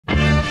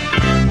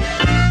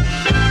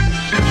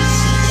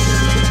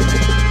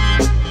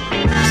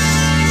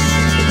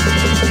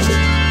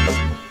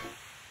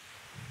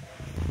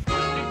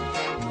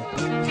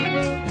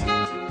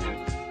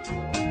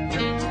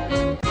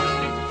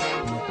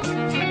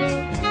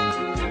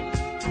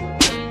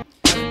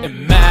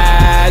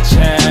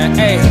imagine,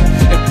 hey,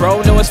 if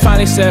bro knew was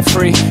finally set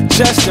free,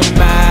 just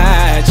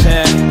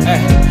imagine,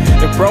 hey,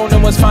 if bro knew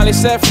was finally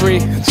set free,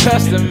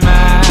 just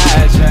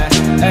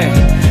imagine, hey,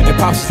 if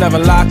pops was never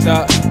locked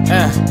up,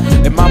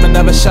 if mama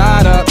never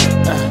shot up,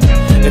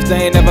 if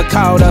they ain't never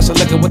called us, or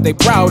look at what they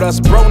brought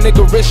us. Bro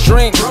nigga rich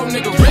drinks.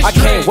 I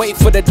can't wait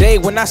for the day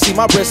when I see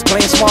my wrist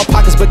clean. Small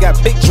pockets but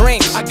got big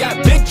dreams. I got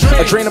big dreams.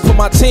 A dream to put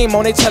my team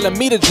on. They telling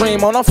me to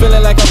dream on. I'm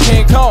feeling like I'm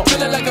King Kong.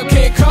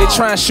 They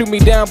try and shoot me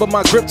down but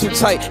my grip too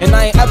tight, and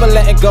I ain't ever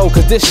letting go,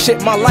 cause this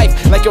shit my life.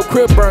 Like your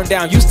crib burned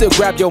down, you still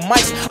grab your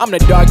mics. I'm the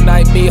Dark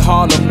Knight, me,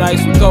 Harlem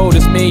Nights. We cold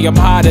as me, I'm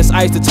hot as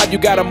ice. The type you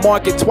gotta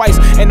mark it twice.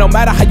 And no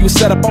matter how you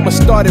set up, I'ma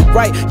start it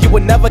right. You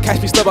would never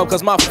catch me slip up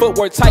cause my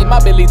footwork tight.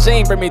 My Billie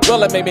Jean bring me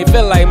thriller, make me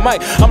feel like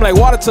Mike. I'm like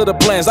water to the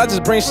plants, I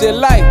just bring shit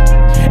light.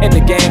 In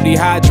the game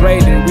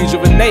dehydrated,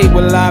 rejuvenate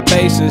with live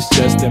bases.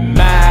 Just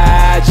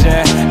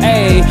imagine,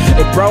 hey,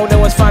 if bro knew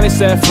was finally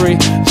set free.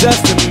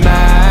 Just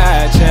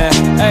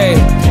imagine, hey,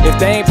 if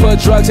they ain't put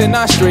drugs in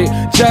our street.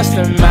 Just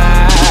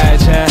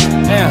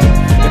imagine,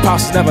 yeah, if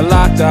pops was never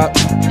locked up,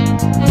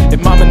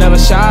 if mama never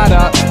shot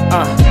up,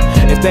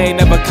 if they ain't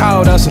never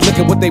called us, look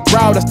at what they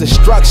brought us.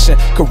 Destruction,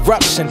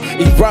 corruption,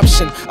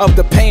 eruption of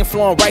the pain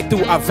flowing right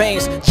through our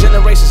veins.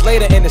 Generations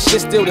later and the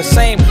shit's still the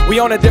same. We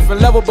on a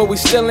different level but we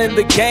still in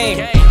the game.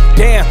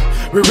 Damn,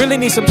 we really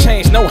need some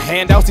change, no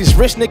handouts. These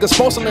rich niggas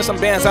posting some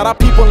bands out, our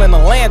people in the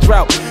land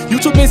drought. You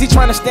too busy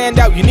trying to stand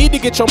out, you need to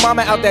get your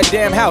mama out that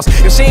damn house.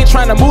 If she ain't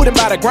trying to move, then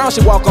by the ground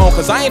she walk on.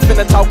 Cause I ain't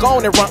finna talk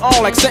on and run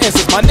on like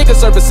sentences. My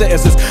niggas serving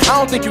sentences, I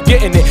don't think you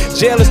getting it.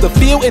 Jail is the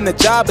field and the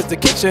job is the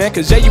kitchen.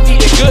 Cause yeah, you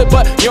eating good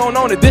but you don't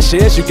own the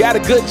dishes. You got a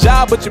good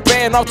job but you're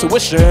paying off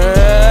tuition.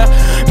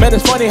 Man,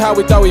 it's funny how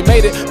we thought we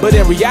made it, but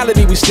in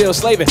reality we still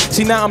slaving.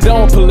 See, now I'm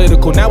done with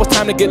political, now it's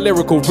time to get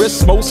lyrical.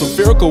 Risk most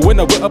spherical, when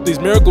I whip up these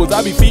miracles,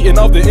 I be feeding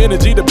off the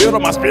energy to build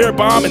up my spirit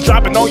bomb and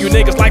dropping on you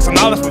niggas like some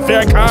knowledge from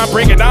Farrakhan.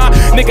 Bring it on,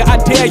 nigga, I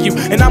dare you,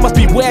 and I must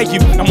beware you.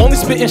 I'm only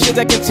spitting shit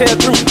that can tear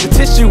through the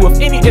tissue of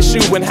any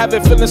issue and have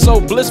it feeling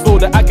so blissful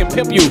that I can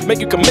pimp you, make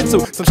you commit to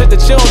some shit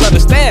that you don't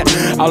understand.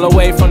 All the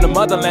way from the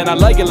motherland, I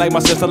love you like my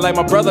sister, like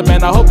my brother,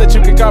 man. I hope that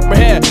you can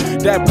comprehend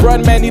that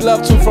blood, man, he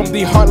love too from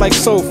the heart like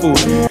soul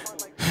food.